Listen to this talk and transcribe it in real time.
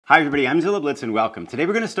Hi everybody, I'm Zilla Blitz and welcome. Today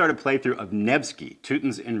we're going to start a playthrough of Nevsky,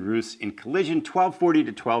 Teutons Rus in Collision 1240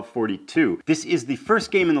 to 1242. This is the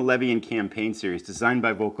first game in the Levy Campaign Series designed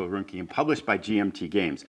by Volko Ruhnke and published by GMT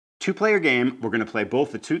Games. Two-player game, we're going to play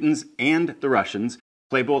both the Teutons and the Russians,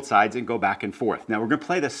 play both sides and go back and forth. Now we're going to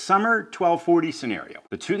play the summer 1240 scenario.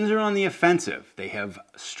 The Teutons are on the offensive. They have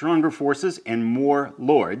stronger forces and more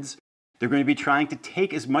lords. They're going to be trying to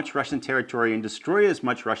take as much Russian territory and destroy as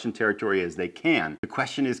much Russian territory as they can. The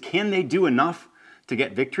question is, can they do enough to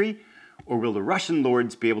get victory, or will the Russian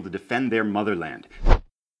lords be able to defend their motherland?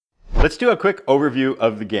 Let's do a quick overview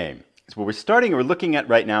of the game. So what we're looking at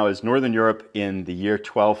right now is Northern Europe in the year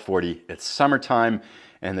 1240. It's summertime,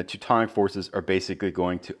 and the Teutonic forces are basically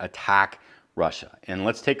going to attack Russia. And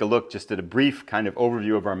let's take a look just at a brief kind of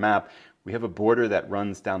overview of our map. We have a border that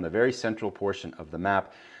runs down the very central portion of the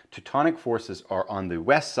map. Teutonic forces are on the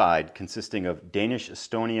west side, consisting of Danish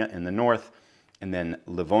Estonia in the north, and then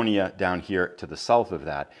Livonia down here to the south of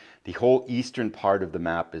that. The whole eastern part of the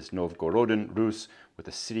map is Teutons Rus, with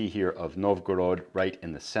the city here of Novgorod right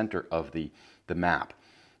in the center of the map.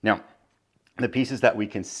 Now, the pieces that we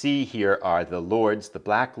can see here are the lords. The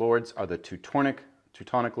black lords are the Teutonic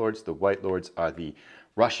lords. The white lords are the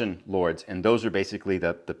Russian lords, and those are basically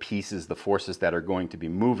the pieces, the forces that are going to be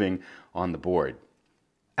moving on the board.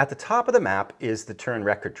 At the top of the map is the turn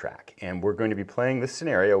record track, and we're going to be playing this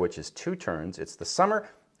scenario, which is 2 turns. It's the summer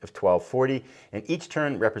of 1240, and each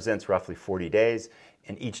turn represents roughly 40 days,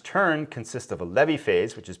 and each turn consists of a levy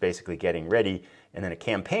phase, which is basically getting ready, and then a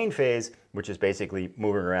campaign phase, which is basically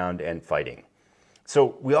moving around and fighting.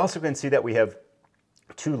 So we also can see that we have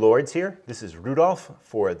 2 lords here. This is Rudolf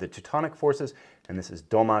for the Teutonic forces, and this is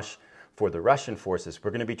Domash for the Russian forces.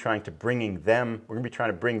 We're going to be trying to bring them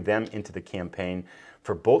into the campaign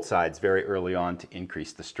for both sides very early on to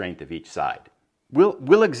increase the strength of each side.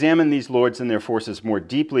 We'll examine these lords and their forces more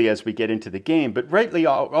deeply as we get into the game, but rightly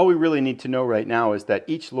all we really need to know right now is that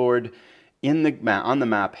each lord on the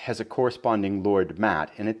map has a corresponding lord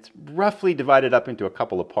mat, and it's roughly divided up into a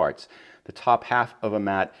couple of parts. The top half of a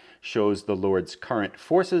mat shows the lord's current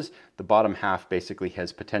forces. The bottom half basically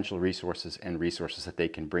has potential resources and resources that they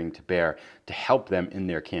can bring to bear to help them in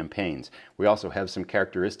their campaigns. We also have some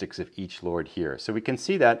characteristics of each lord here. So we can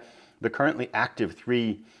see that the currently active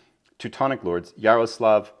 3 Teutonic lords,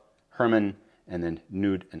 Yaroslav, Hermann, and then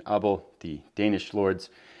Knud and Abel, the Danish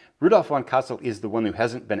lords. Rudolf von Kassel is the one who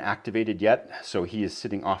hasn't been activated yet, so he is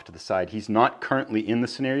sitting off to the side. He's not currently in the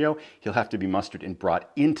scenario. He'll have to be mustered and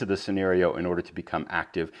brought into the scenario in order to become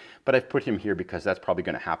active, but I've put him here because that's probably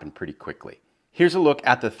going to happen pretty quickly. Here's a look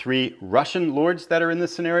at the 3 Russian lords that are in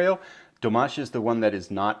this scenario. Domash is the one that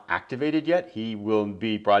is not activated yet. He will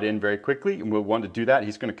be brought in very quickly, and we'll want to do that.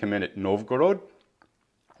 He's going to come in at Novgorod,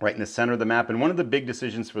 right in the center of the map, and one of the big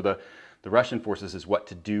decisions for the Russian forces is what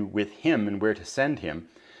to do with him and where to send him.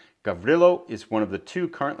 Gavrilo is one of the 2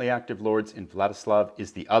 currently active lords, and Vladislav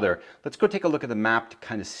is the other. Let's go take a look at the map to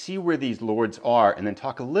kind of see where these lords are, and then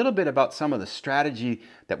talk a little bit about some of the strategy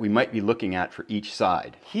that we might be looking at for each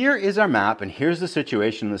side. Here is our map, and here's the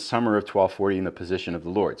situation in the summer of 1240 in the position of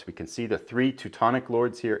the lords. We can see the 3 Teutonic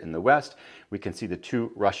lords here in the west. We can see the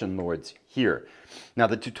 2 Russian lords here. Now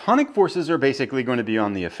the Teutonic forces are basically going to be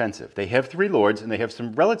on the offensive. They have 3 lords, and they have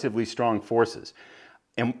some relatively strong forces.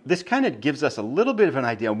 And this kind of gives us a little bit of an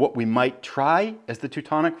idea of what we might try as the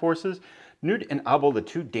Teutonic forces. Knud and Abel, the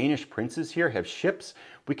 2 Danish princes here, have ships.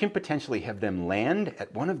 We can potentially have them land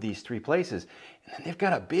at one of these 3 places. And then they've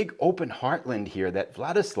got a big open heartland here that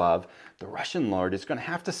Vladislav, the Russian lord, is going to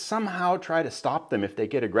have to somehow try to stop them if they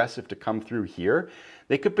get aggressive to come through here.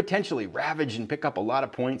 They could potentially ravage and pick up a lot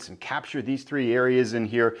of points and capture these 3 areas in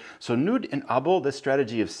here. So Knud and Abel, this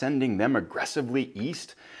strategy of sending them aggressively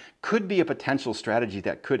east, could be a potential strategy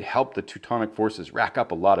that could help the Teutonic forces rack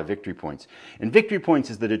up a lot of victory points. And victory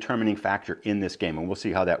points is the determining factor in this game, and we'll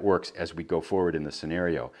see how that works as we go forward in the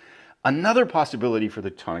scenario. Another possibility for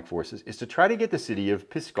the Teutonic forces is to try to get the city of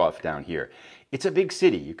Pskov down here. It's a big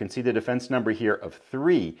city. You can see the defense number here of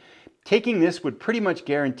 3. Taking this would pretty much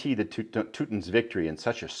guarantee the Teutons' victory in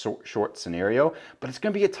such a short scenario, but it's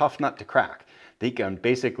going to be a tough nut to crack. They can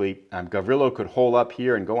basically, Gavrilo could hole up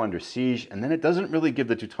here and go under siege, and then it doesn't really give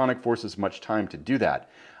the Teutonic forces much time to do that.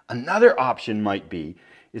 Another option might be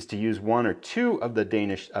is to use 1 or 2 of the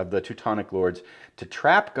Teutonic lords to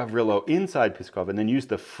trap Gavrilo inside Pskov, and then use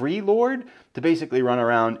the free lord to basically run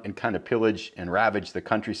around and kind of pillage and ravage the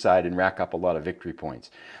countryside and rack up a lot of victory points.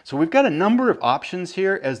 So we've got a number of options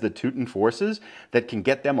here as the Teuton forces that can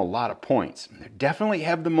get them a lot of points. They definitely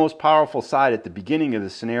have the most powerful side at the beginning of the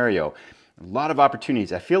scenario. A lot of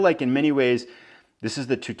opportunities. I feel like in many ways this is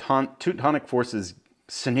the Teutonic forces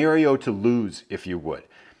scenario to lose, if you would.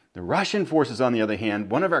 The Russian forces, on the other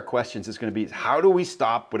hand, one of our questions is going to be, how do we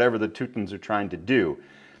stop whatever the Teutons are trying to do?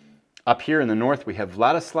 Up here in the north, we have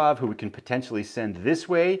Vladislav, who we can potentially send this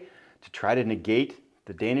way to try to negate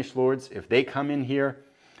the Danish lords if they come in here.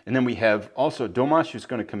 And then we have also Domash, who's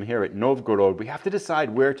going to come here at Novgorod. We have to decide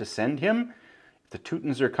where to send him. If the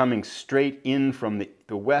Teutons are coming straight in from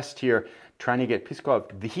the west here, trying to get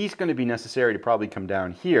Pskov, he's going to be necessary to probably come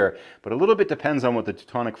down here, but a little bit depends on what the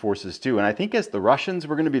Teutonic forces do. And I think as the Russians,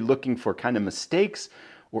 we're going to be looking for kind of mistakes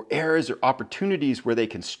or errors or opportunities where they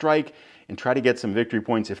can strike and try to get some victory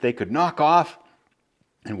points. If they could knock off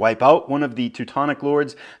and wipe out one of the Teutonic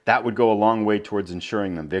lords, that would go a long way towards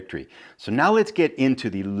ensuring them victory. So now let's get into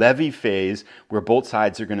the levy phase where both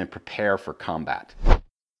sides are going to prepare for combat.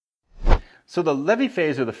 So the levy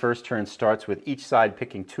phase of the first turn starts with each side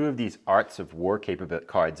picking 2 of these Arts of War capability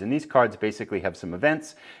cards. And these cards basically have some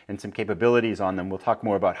events and some capabilities on them. We'll talk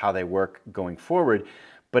more about how they work going forward.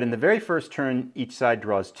 But in the very first turn, each side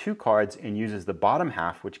draws 2 cards and uses the bottom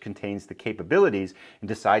half, which contains the capabilities, and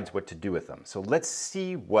decides what to do with them. So let's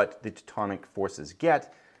see what the Teutonic forces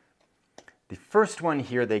get. The first one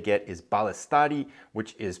here they get is Ballistari,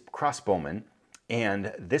 which is crossbowmen.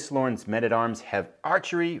 And this lord's men-at-arms have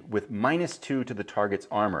archery with -2 to the target's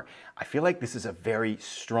armor. I feel like this is a very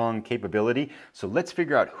strong capability, so let's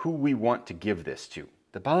figure out who we want to give this to.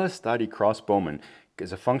 The Ballistari crossbowman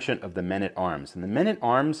is a function of the men-at-arms, and the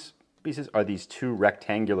men-at-arms pieces are these 2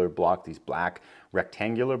 rectangular blocks, these black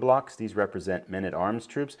rectangular blocks. These represent men-at-arms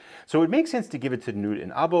troops. So it would make sense to give it to Knut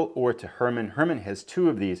and Abel or to Hermann. Hermann has 2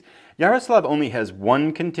 of these. Yaroslav only has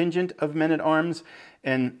 1 contingent of men-at-arms,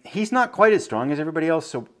 and he's not quite as strong as everybody else,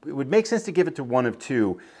 so it would make sense to give it to one of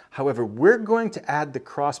 2. However, we're going to add the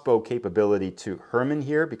crossbow capability to Hermann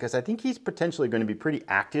here because I think he's potentially going to be pretty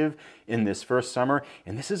active in this first summer,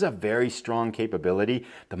 and this is a very strong capability.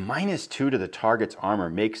 The -2 to the target's armor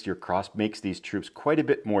makes these troops quite a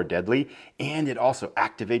bit more deadly, and it also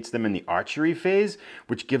activates them in the archery phase,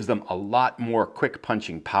 which gives them a lot more quick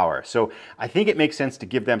punching power. So I think it makes sense to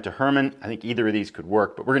give them to Hermann. I think either of these could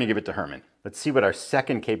work, but we're going to give it to Hermann. Let's see what our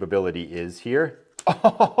second capability is here.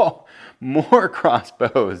 Oh, more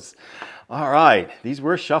crossbows. All right, these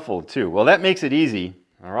were shuffled too. Well, that makes it easy.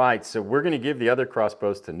 All right, so we're going to give the other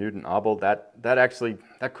crossbows to Knut and Abel.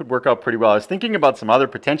 That could work out pretty well. I was thinking about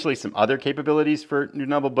potentially some other capabilities for Knut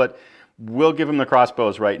and Abel, but we'll give them the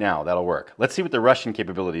crossbows right now. That'll work. Let's see what the Russian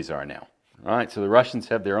capabilities are now. All right, so the Russians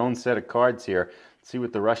have their own set of cards here. Let's see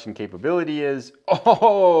what the Russian capability is.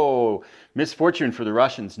 Oh, misfortune for the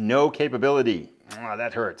Russians. No capability. Oh,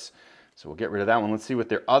 that hurts. So we'll get rid of that one. Let's see what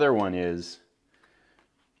their other one is.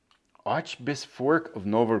 Archbisphoric of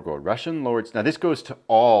Novgorod. Russian lords. Now this goes to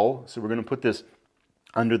all, so we're going to put this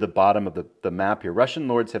under the bottom of the map here. Russian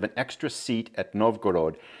lords have an extra seat at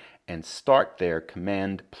Novgorod and start their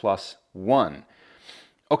command +1.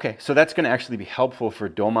 Okay, so that's going to actually be helpful for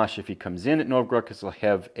Domash if he comes in at Novgorod because he'll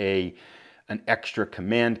have an extra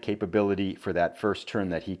command capability for that first turn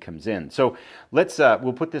that he comes in. So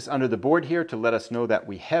we'll put this under the board here to let us know that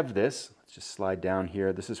we have this. Let's just slide down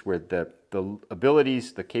here. This is where the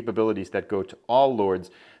abilities, the capabilities that go to all lords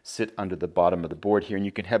sit under the bottom of the board here. And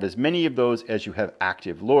you can have as many of those as you have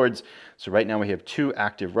active lords. So right now we have 2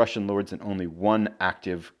 active Russian lords and only 1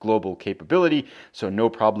 active global capability. So no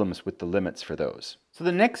problems with the limits for those. So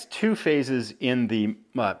the next 2 phases in the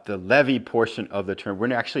levy portion of the turn,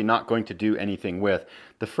 we're actually not going to do anything with.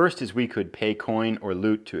 The first is we could pay coin or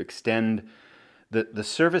loot to extend the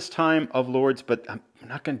service time of lords, but I'm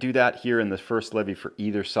not going to do that here in the first levy for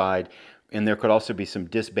either side. And there could also be some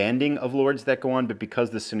disbanding of lords that go on, but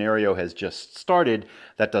because the scenario has just started,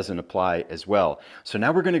 that doesn't apply as well. So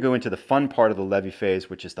now we're going to go into the fun part of the levy phase,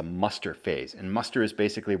 which is the muster phase. And muster is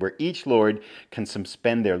basically where each lord can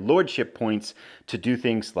spend their lordship points to do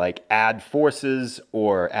things like add forces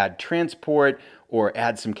or add transport or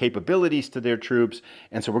add some capabilities to their troops.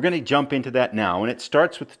 And so we're going to jump into that now. And it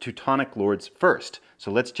starts with the Teutonic lords first. So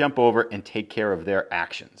let's jump over and take care of their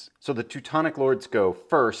actions. So the Teutonic lords go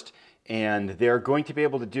first, and they're going to be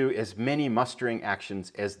able to do as many mustering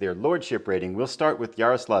actions as their lordship rating. We'll start with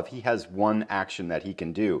Yaroslav. He has 1 action that he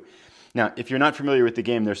can do. Now, if you're not familiar with the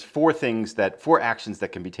game, there's 4 actions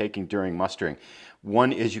that can be taken during mustering.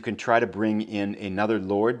 One is you can try to bring in another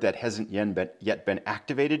lord that hasn't yet been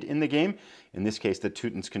activated in the game. In this case, the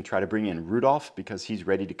Teutons can try to bring in Rudolf because he's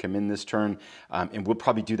ready to come in this turn, and we'll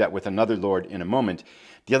probably do that with another lord in a moment.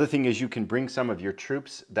 The other thing is you can bring some of your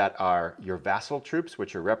troops that are your vassal troops,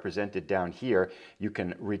 which are represented down here. You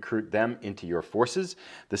can recruit them into your forces.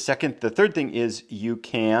 The third thing is you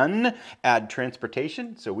can add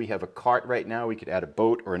transportation. So we have a cart right now. We could add a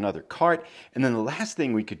boat or another cart. And then the last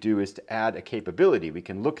thing we could do is to add a capability capability. We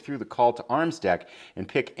can look through the call to arms deck and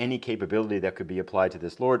pick any capability that could be applied to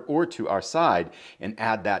this lord or to our side and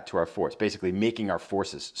add that to our force, basically making our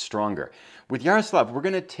forces stronger. With Yaroslav, we're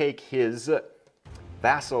going to take his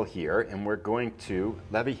vassal here and we're going to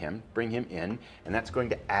levy him, bring him in, and that's going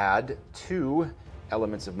to add 2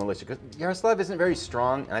 elements of militia. Because Yaroslav isn't very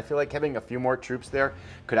strong, and I feel like having a few more troops there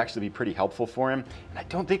could actually be pretty helpful for him. And I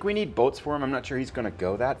don't think we need boats for him. I'm not sure he's going to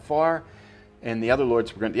go that far. And the other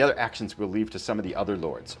lords, the other actions we'll leave to some of the other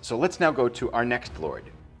lords. So let's now go to our next lord.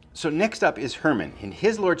 So next up is Herman, and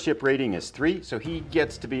his lordship rating is 3, so he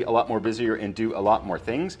gets to be a lot more busier and do a lot more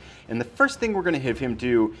things. And the first thing we're going to have him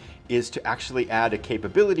do is to actually add a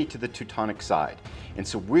capability to the Teutonic side. And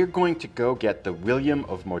so we're going to go get the William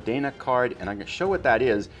of Modena card, and I'm going to show what that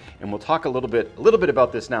is, and we'll talk a little bit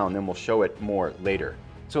about this now, and then we'll show it more later.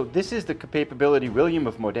 So this is the capability William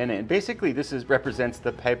of Modena, and basically this represents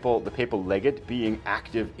the papal legate being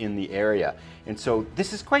active in the area. And so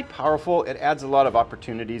this is quite powerful. It adds a lot of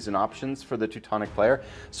opportunities and options for the Teutonic player.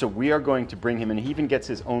 So we are going to bring him in, and he even gets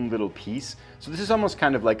his own little piece. So this is almost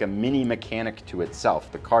kind of like a mini mechanic to itself.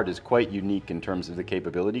 The card is quite unique in terms of the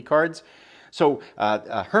capability cards. So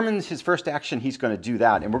Herman's his first action, he's going to do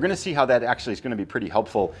that, and we're going to see how that actually is going to be pretty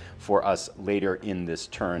helpful for us later in this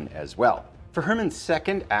turn as well. For Herman's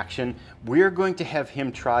second action, we're going to have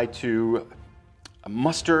him try to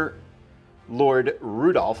muster Lord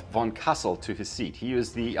Rudolf von Kassel to his seat. He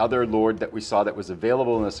is the other lord that we saw that was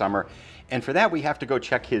available in the summer, and for that we have to go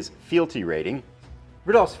check his fealty rating.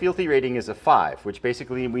 Rudolf's fealty rating is a 5, which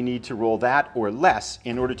basically we need to roll that or less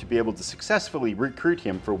in order to be able to successfully recruit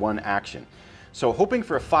him for one action. So hoping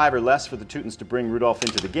for a 5 or less for the Teutons to bring Rudolf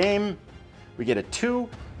into the game, we get a 2.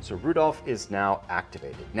 So Rudolf is now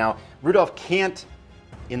activated. Now, Rudolf can't,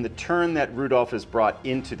 in the turn that Rudolf is brought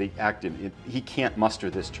into the active, he can't muster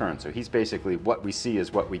this turn. So he's basically, what we see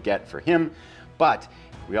is what we get for him. But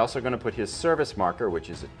we're also going to put his service marker, which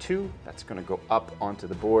is a 2. That's going to go up onto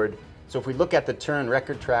the board. So if we look at the turn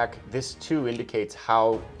record track, this 2 indicates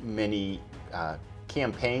how many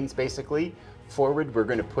campaigns, basically, forward we're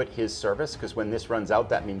going to put his service, because when this runs out,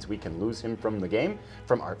 that means we can lose him from the game,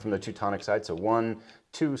 from the Teutonic side. So 1,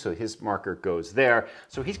 2, so his marker goes there.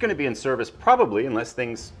 So he's going to be in service probably, unless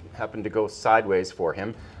things happen to go sideways for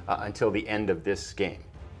him, until the end of this game.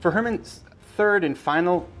 For Herman's third and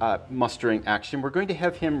final mustering action, we're going to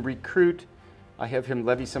have him recruit, I have him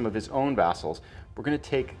levy some of his own vassals. We're going to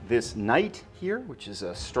take this knight here, which is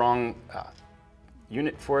a strong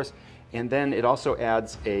unit for us, and then it also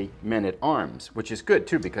adds a men-at-arms, which is good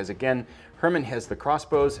too, because again, Herman has the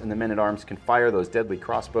crossbows, and the men-at-arms can fire those deadly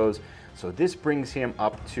crossbows. So this brings him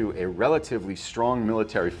up to a relatively strong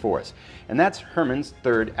military force. And that's Herman's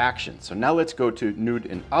third action. So now let's go to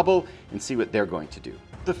Knud and Abel and see what they're going to do.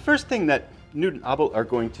 The first thing that Knud and Abel are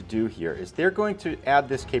going to do here is they're going to add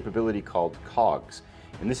this capability called cogs.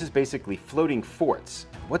 And this is basically floating forts.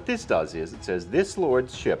 What this does is it says this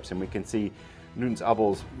lord's ships, and we can see Knud and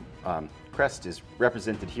Abel's crest is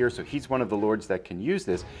represented here, so he's one of the lords that can use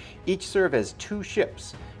this. Each serve as 2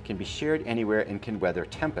 ships, can be shared anywhere, and can weather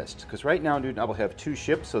tempests. Because right now Knud and Abel have 2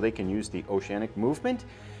 ships, so they can use the oceanic movement.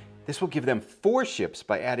 This will give them 4 ships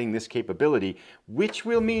by adding this capability, which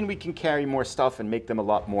will mean we can carry more stuff and make them a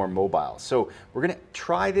lot more mobile. So we're going to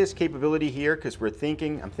try this capability here, because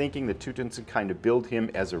I'm thinking the Teutons can kind of build him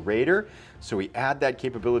as a raider. So we add that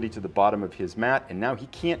capability to the bottom of his mat, and now he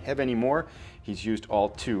can't have any more. He's used all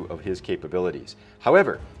 2 of his capabilities.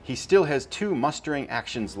 However, he still has 2 mustering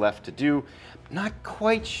actions left to do. Not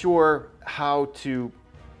quite sure how to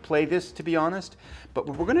play this, to be honest, but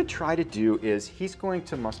what we're going to try to do is he's going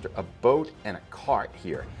to muster a boat and a cart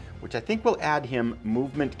here, which I think will add him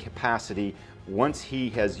movement capacity once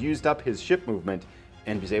he has used up his ship movement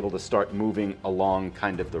and is able to start moving along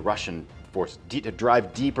kind of the Russian force, to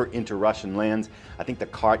drive deeper into Russian lands. I think the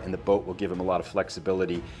cart and the boat will give him a lot of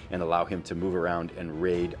flexibility and allow him to move around and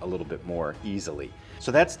raid a little bit more easily.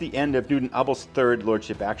 So that's the end of Knud and Abel's third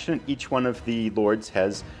lordship action. Each one of the lords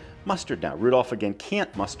has mustered now. Rudolf again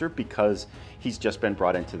can't muster because he's just been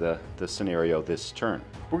brought into the scenario this turn.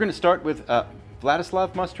 We're going to start with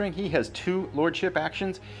Vladislav mustering. He has 2 lordship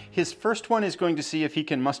actions. His first one is going to see if he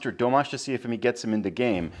can muster Domash to see if he gets him in the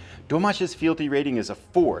game. Domash's fealty rating is a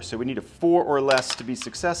 4, so we need a 4 or less to be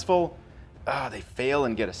successful. They fail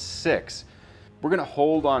and get a 6. We're going to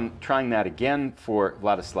hold on trying that again for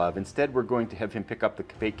Vladislav. Instead, we're going to have him pick up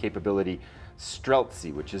the capability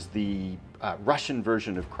Streltsy, which is the Russian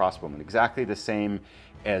version of crossbowmen, exactly the same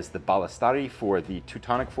as the Balastari for the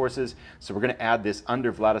Teutonic forces. So we're going to add this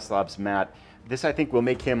under Vladislav's mat. This, I think, will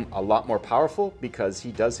make him a lot more powerful because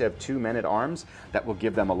he does have 2 men-at-arms that will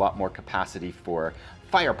give them a lot more capacity for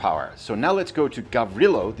firepower. So now let's go to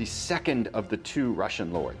Gavrilo, the second of the two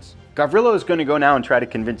Russian lords. Gavrilo is going to go now and try to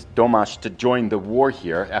convince Domash to join the war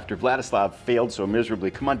here after Vladislav failed so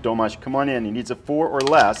miserably. Come on, Domash, come on in. He needs a 4 or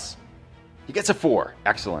less. He gets a 4.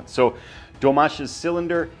 Excellent. So Domash's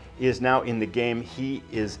cylinder is now in the game. He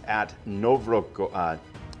is at Novgorod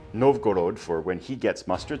for when he gets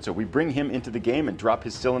mustered. So we bring him into the game and drop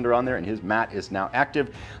his cylinder on there, and his mat is now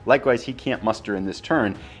active. Likewise, he can't muster in this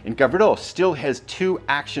turn. And Gavrilo still has 2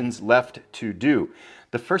 actions left to do.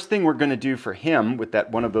 The first thing we're going to do for him with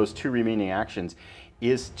that one of those 2 remaining actions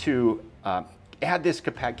is to add this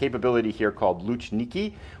capability here called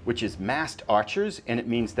Luchniki, which is massed archers, and it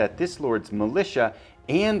means that this lord's militia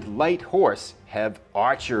and light horse have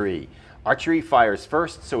archery. Archery fires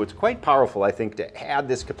first, so it's quite powerful, I think, to add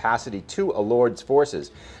this capacity to a lord's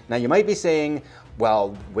forces. Now you might be saying,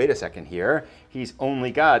 well, wait a second here, he's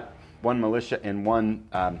only got 1 militia and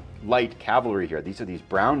 1 light cavalry here. These are these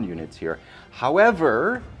brown units here.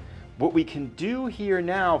 However, what we can do here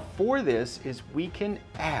now for this is we can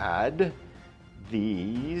add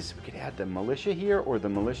these. We could add the militia here or the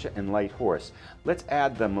militia and light horse. Let's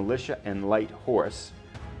add the militia and light horse.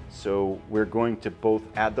 So we're going to both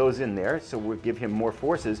add those in there, so we'll give him more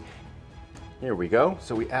forces. Here we go.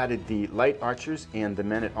 So we added the light archers and the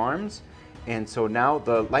men-at-arms. And so now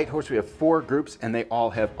the light horse, we have 4 groups and they all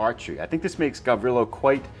have archery. I think this makes Gavrilo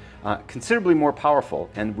quite considerably more powerful,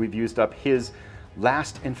 and we've used up his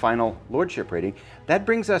last and final lordship rating. That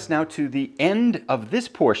brings us now to the end of this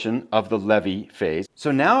portion of the levy phase.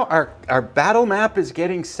 So now our battle map is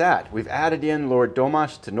getting set. We've added in Lord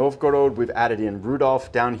Domash to Novgorod. We've added in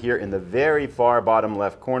Rudolf down here in the very far bottom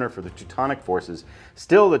left corner for the Teutonic forces.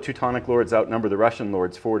 Still, the Teutonic lords outnumber the Russian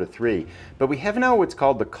lords 4-3. But we have now what's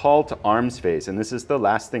called the call to arms phase, and this is the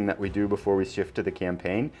last thing that we do before we shift to the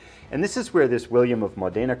campaign. And this is where this William of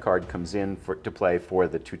Modena card comes in to play for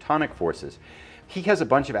the Teutonic forces. He has a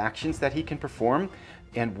bunch of actions that he can perform,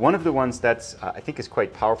 and one of the ones that's I think is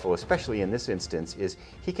quite powerful, especially in this instance, is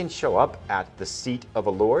he can show up at the seat of a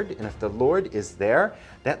lord, and if the lord is there,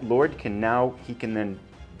 that lord can then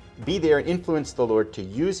be there and influence the lord to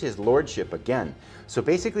use his lordship again. So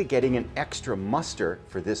basically getting an extra muster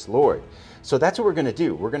for this lord. So that's what we're going to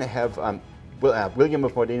do. We're going to have William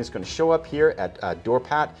of Modena is going to show up here at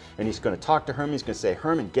Dorpat, and he's going to talk to Herman. He's going to say,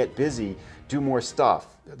 Herman, get busy, do more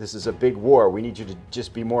stuff. This is a big war. We need you to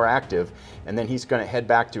just be more active. And then he's going to head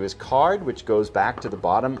back to his card, which goes back to the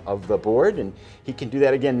bottom of the board. And he can do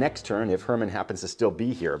that again next turn if Herman happens to still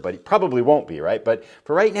be here. But he probably won't be, right? But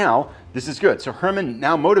for right now, this is good. So Herman,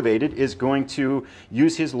 now motivated, is going to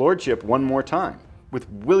use his lordship one more time. With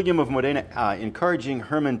William of Modena encouraging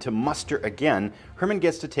Herman to muster again, Herman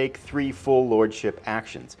gets to take 3 full lordship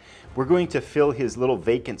actions. We're going to fill his little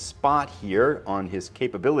vacant spot here on his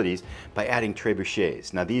capabilities by adding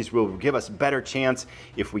trebuchets. Now these will give us better chance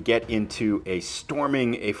if we get into a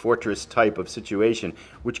storming a fortress type of situation,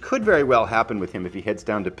 which could very well happen with him if he heads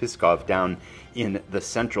down to Pskov down in the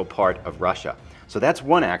central part of Russia. So that's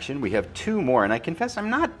 1 action. We have 2 more, and I confess I'm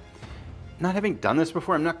not having done this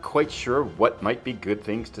before, I'm not quite sure what might be good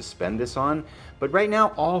things to spend this on. But right now,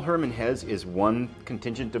 all Herman has is 1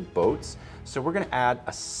 contingent of boats. So we're going to add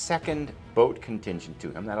a 2nd boat contingent to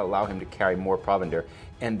him. That'll allow him to carry more provender.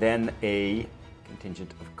 And then a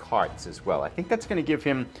contingent of carts as well. I think that's going to give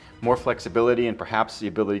him more flexibility and perhaps the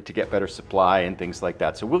ability to get better supply and things like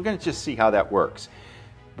that. So we're going to just see how that works.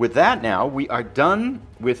 With that now, we are done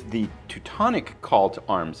with the Teutonic call to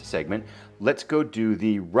arms segment. Let's go do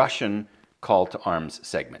the Russian call to arms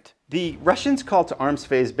segment. The Russians' call to arms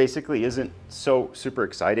phase basically isn't so super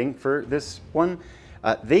exciting for this one.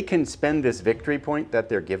 They can spend this victory point that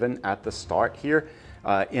they're given at the start here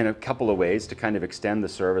in a couple of ways to kind of extend the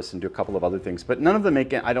service and do a couple of other things, but none of them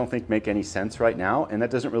I don't think make any sense right now, and that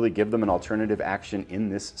doesn't really give them an alternative action in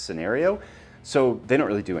this scenario. So they don't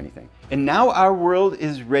really do anything. And now our world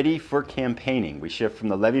is ready for campaigning. We shift from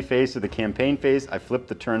the levy phase to the campaign phase. I flip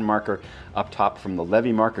the turn marker up top from the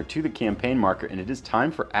levy marker to the campaign marker, and it is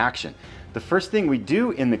time for action. The first thing we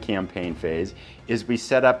do in the campaign phase is we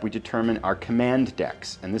determine our command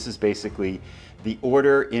decks. And this is basically the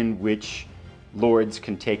order in which lords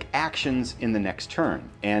can take actions in the next turn.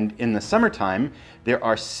 And in the summertime,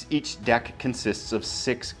 each deck consists of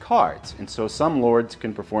 6 cards. And so some lords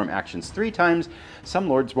can perform actions 3 times, some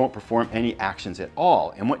lords won't perform any actions at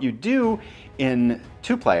all. And what you do in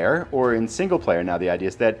 2-player or in single player, now the idea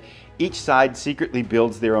is that each side secretly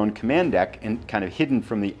builds their own command deck and kind of hidden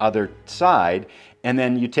from the other side. And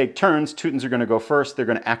then you take turns. Teutons are going to go first. They're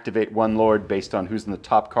going to activate one lord based on who's in the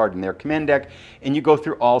top card in their command deck. And you go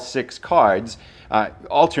through all 6 cards,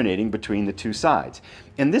 alternating between the 2 sides.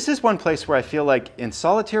 And this is one place where I feel like in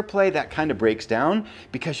solitaire play that kind of breaks down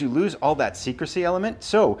because you lose all that secrecy element.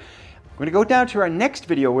 So we're going to go down to our next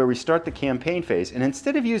video where we start the campaign phase. And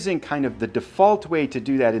instead of using kind of the default way to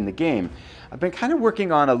do that in the game, I've been kind of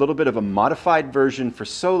working on a little bit of a modified version for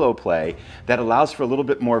solo play that allows for a little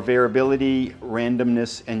bit more variability,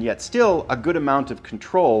 randomness, and yet still a good amount of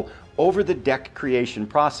control over the deck creation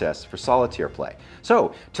process for solitaire play.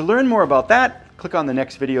 So to learn more about that, click on the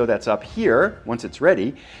next video that's up here once it's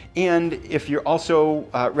ready. And if you're also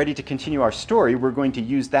ready to continue our story, we're going to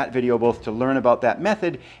use that video both to learn about that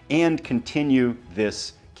method and continue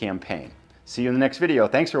this campaign. See you in the next video.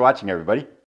 Thanks for watching, everybody.